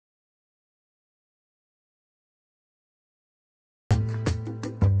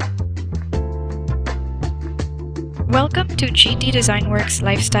Welcome to GT Designworks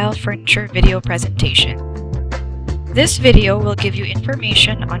Lifestyle Furniture video presentation. This video will give you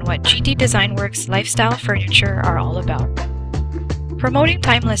information on what GT Designworks Lifestyle Furniture are all about. Promoting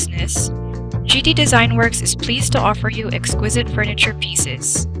timelessness, GT Designworks is pleased to offer you exquisite furniture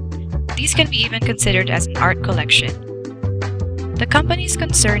pieces. These can be even considered as an art collection. The company's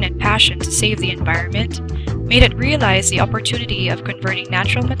concern and passion to save the environment made it realize the opportunity of converting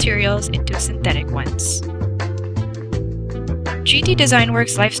natural materials into synthetic ones. GT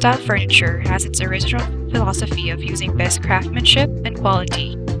Designworks Lifestyle Furniture has its original philosophy of using best craftsmanship and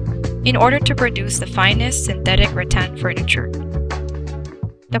quality in order to produce the finest synthetic rattan furniture.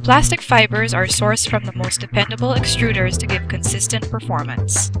 The plastic fibers are sourced from the most dependable extruders to give consistent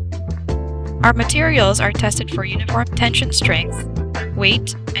performance. Our materials are tested for uniform tension strength,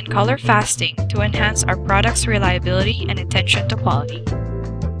 weight, and color fasting to enhance our product's reliability and attention to quality.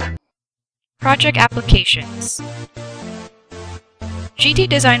 Project applications. GT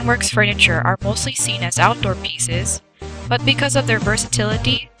Designworks furniture are mostly seen as outdoor pieces, but because of their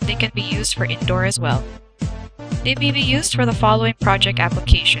versatility, they can be used for indoor as well. They may be used for the following project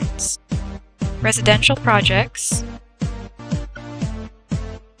applications: residential projects,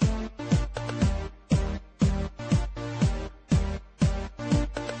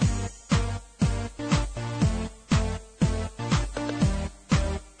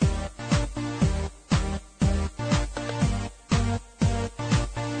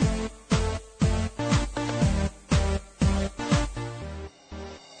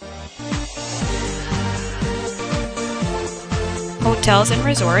 hotels and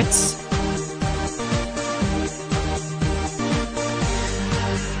resorts,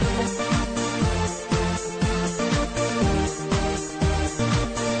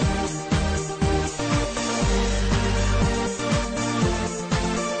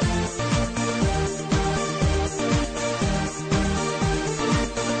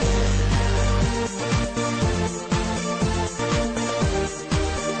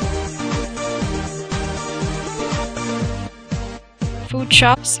 food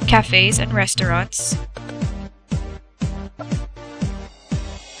shops, cafes, and restaurants,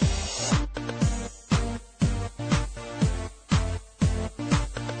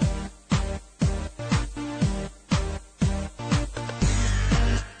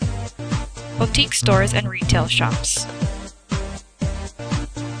 boutique stores, and retail shops.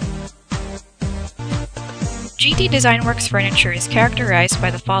 GT Designworks furniture is characterized by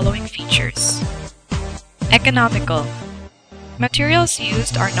the following features: economical. Materials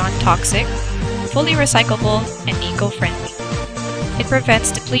used are non-toxic, fully recyclable, and eco-friendly. It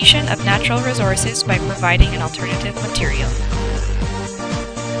prevents depletion of natural resources by providing an alternative material.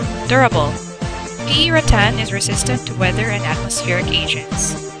 Durable. PE rattan is resistant to weather and atmospheric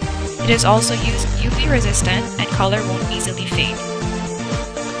agents. It is also UV resistant and color won't easily fade.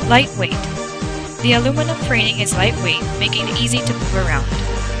 Lightweight. The aluminum framing is lightweight, making it easy to move around.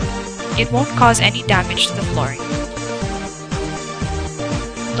 It won't cause any damage to the flooring.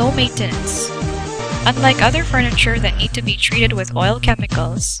 Low maintenance. Unlike other furniture that need to be treated with oil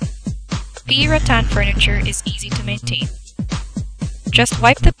chemicals, PE rattan furniture is easy to maintain. Just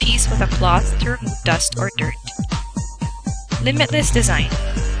wipe the piece with a cloth to remove dust or dirt. Limitless design.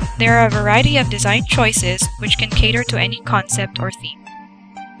 There are a variety of design choices which can cater to any concept or theme.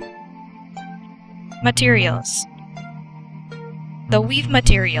 Materials. The weave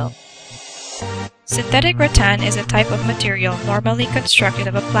material. Synthetic rattan is a type of material normally constructed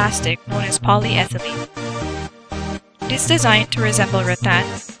of a plastic known as polyethylene. It is designed to resemble rattan,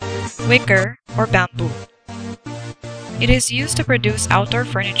 wicker, or bamboo. It is used to produce outdoor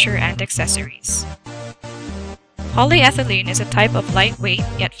furniture and accessories. Polyethylene is a type of lightweight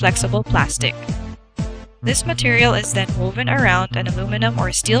yet flexible plastic. This material is then woven around an aluminum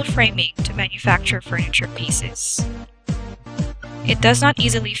or steel framing to manufacture furniture pieces. It does not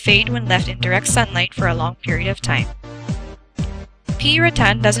easily fade when left in direct sunlight for a long period of time. PE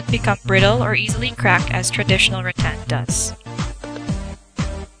rattan doesn't become brittle or easily crack as traditional rattan does.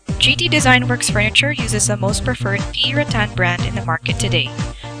 GT Designworks furniture uses the most preferred PE rattan brand in the market today,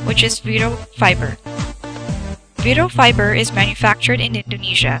 which is Viro Fiber. Viro Fiber is manufactured in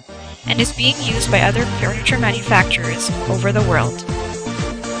Indonesia and is being used by other furniture manufacturers over the world.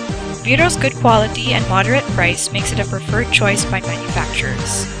 Viro's good quality and moderate price makes it a preferred choice by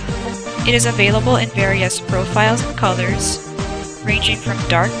manufacturers. It is available in various profiles and colors, ranging from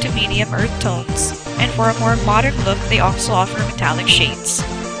dark to medium earth tones, and for a more modern look they also offer metallic shades.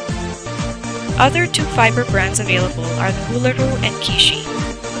 Other two fiber brands available are the Hularu and Kishi.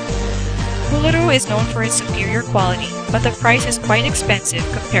 Hularu is known for its superior quality, but the price is quite expensive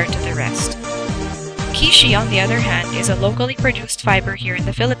compared to the rest. Kishi, on the other hand, is a locally produced fiber here in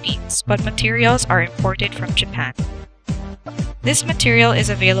the Philippines, but materials are imported from Japan. This material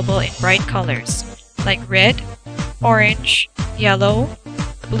is available in bright colors, like red, orange, yellow,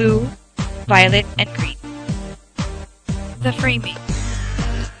 blue, violet, and green. The framing.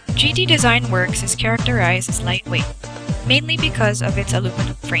 GT Design Works is characterized as lightweight, mainly because of its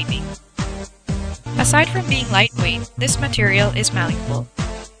aluminum framing. Aside from being lightweight, this material is malleable.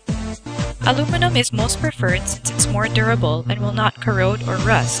 Aluminum is most preferred since it's more durable and will not corrode or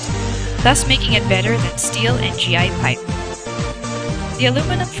rust, thus making it better than steel and GI pipe. The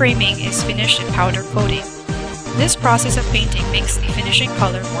aluminum framing is finished in powder coating. This process of painting makes the finishing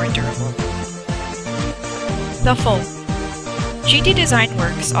color more durable. The foam. GT Design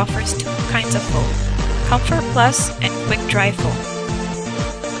Works offers two kinds of foam, Comfort Plus and Quick Dry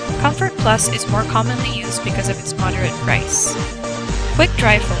Foam. Comfort Plus is more commonly used because of its moderate price. Quick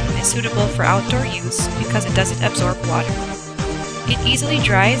Dry Foam is suitable for outdoor use because it doesn't absorb water. It easily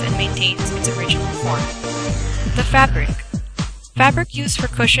dries and maintains its original form. The fabric. Fabric used for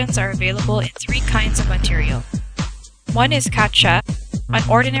cushions are available in three kinds of material. One is Katcha, an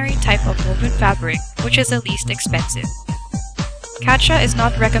ordinary type of woven fabric which is the least expensive. Katcha is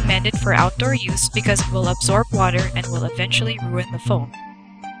not recommended for outdoor use because it will absorb water and will eventually ruin the foam.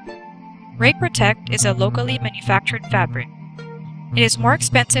 Ray Protect is a locally manufactured fabric. It is more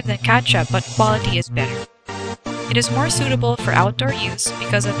expensive than Katcha, but quality is better. It is more suitable for outdoor use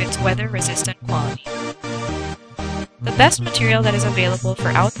because of its weather-resistant quality. The best material that is available for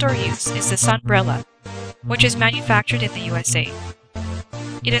outdoor use is the Sunbrella, which is manufactured in the USA.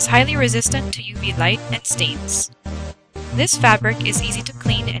 It is highly resistant to UV light and stains. This fabric is easy to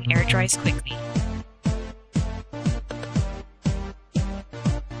clean and air dries quickly.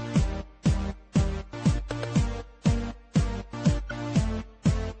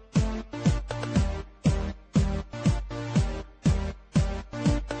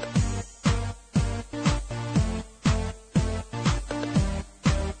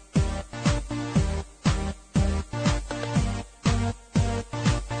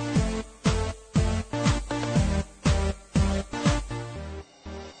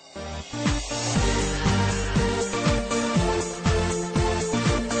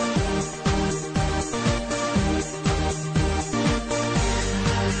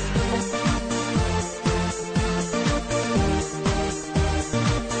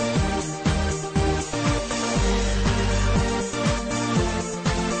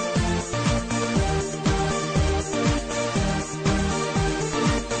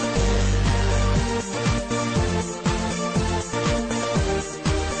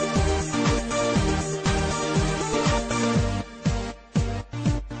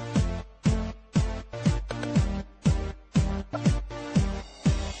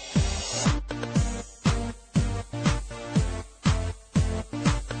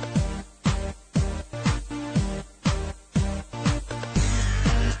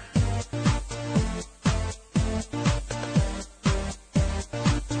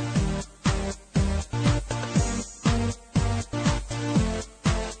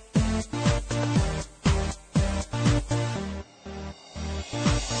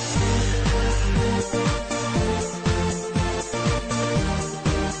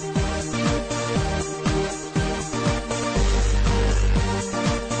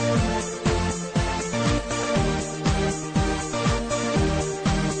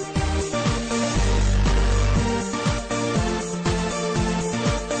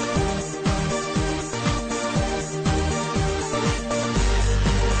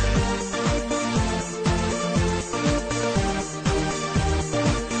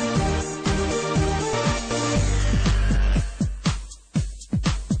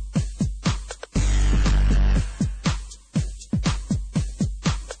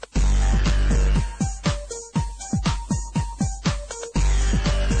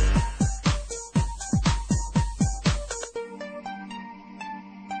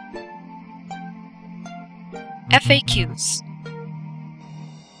 FAQs.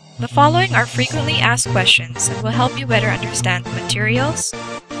 The following are frequently asked questions that will help you better understand the materials,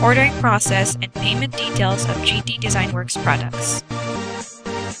 ordering process, and payment details of GT Design Works products.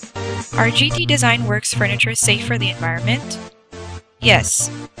 Are GT Design Works furniture safe for the environment? Yes,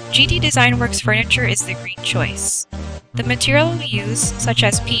 GT Design Works furniture is the green choice. The material we use, such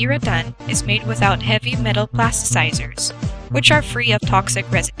as PE rattan, is made without heavy metal plasticizers, which are free of toxic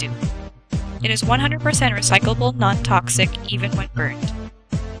residue. It is 100% recyclable, non-toxic, even when burned.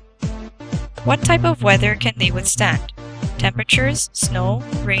 What type of weather can they withstand? Temperatures, snow,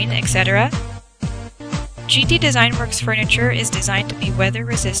 rain, etc.? GT Design Works furniture is designed to be weather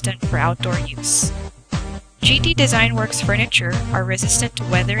resistant for outdoor use. GT Designworks furniture are resistant to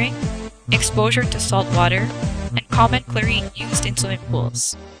weathering, exposure to salt water, and common chlorine used in swimming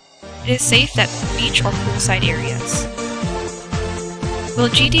pools. It is safe at beach or poolside areas. Will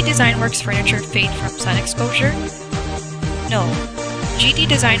GT Designworks furniture fade from sun exposure? No. GT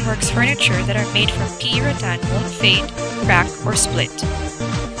Designworks furniture that are made from PE rattan won't fade, crack, or split.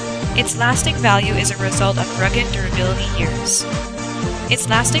 Its lasting value is a result of rugged durability years.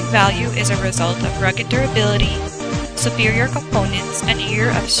 Superior components, and a year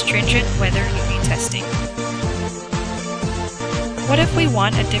of stringent weather UV testing. What if we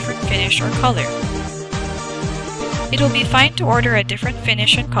want a different finish or color? It will be fine to order a different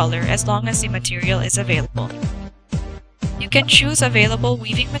finish and color as long as the material is available. You can choose available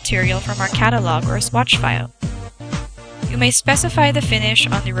weaving material from our catalog or swatch file. You may specify the finish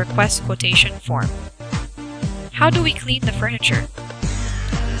on the request quotation form. How do we clean the furniture?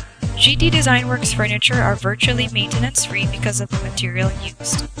 GT Designworks furniture are virtually maintenance-free because of the material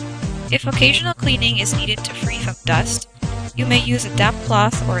used. If occasional cleaning is needed to free from dust, you may use a damp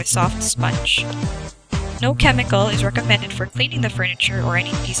cloth or a soft sponge. No chemical is recommended for cleaning the furniture or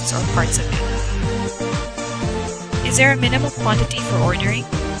any pieces or parts of it. Is there a minimum quantity for ordering?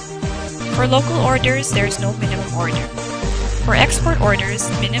 For local orders, there is no minimum order. For export orders,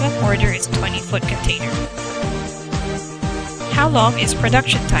 the minimum order is a 20-foot container. How long is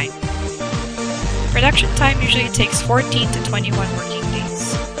production time? Production time usually takes 14 to 21 working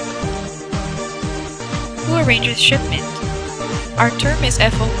days. Who arranges shipment? Our term is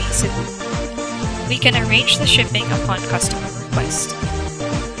FOB Cebu. We can arrange the shipping upon customer request.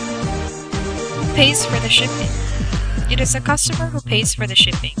 Who pays for the shipment? It is the customer who pays for the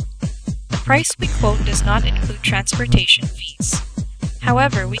shipping. The price we quote does not include transportation fees.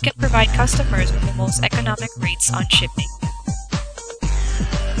 However, we can provide customers with the most economic rates on shipping.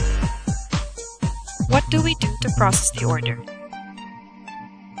 What do we do to process the order?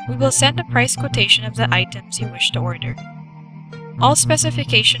 We will send a price quotation of the items you wish to order. All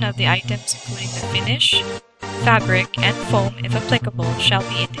specification of the items including the finish, fabric, and foam if applicable shall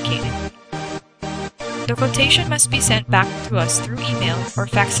be indicated. The quotation must be sent back to us through email or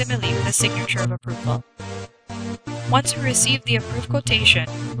facsimile with a signature of approval. Once we receive the approved quotation,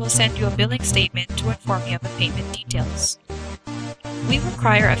 we will send you a billing statement to inform you of the payment details. We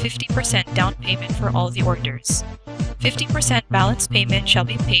require a 50% down payment for all the orders. 50% balance payment shall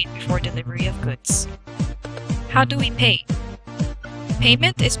be paid before delivery of goods. How do we pay?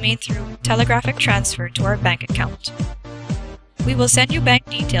 Payment is made through telegraphic transfer to our bank account. We will send you bank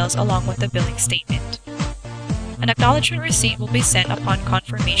details along with the billing statement. An acknowledgement receipt will be sent upon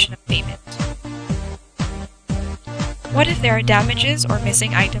confirmation of payment. What if there are damages or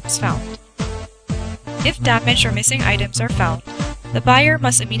missing items found? If damaged or missing items are found, the buyer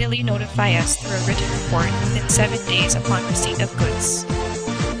must immediately notify us through a written report within 7 days upon receipt of goods.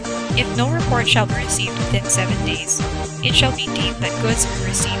 If no report shall be received within 7 days, it shall be deemed that goods were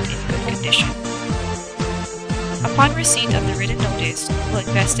received in good condition. Upon receipt of the written notice, we will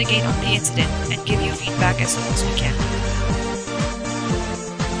investigate on the incident and give you feedback as soon as we can.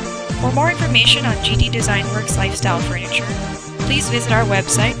 For more information on GT Designworks Lifestyle Furniture, please visit our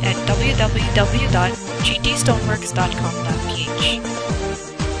website at www.gtstoneworks.com.ph.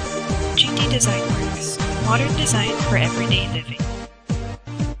 GT Designworks, modern design for everyday living.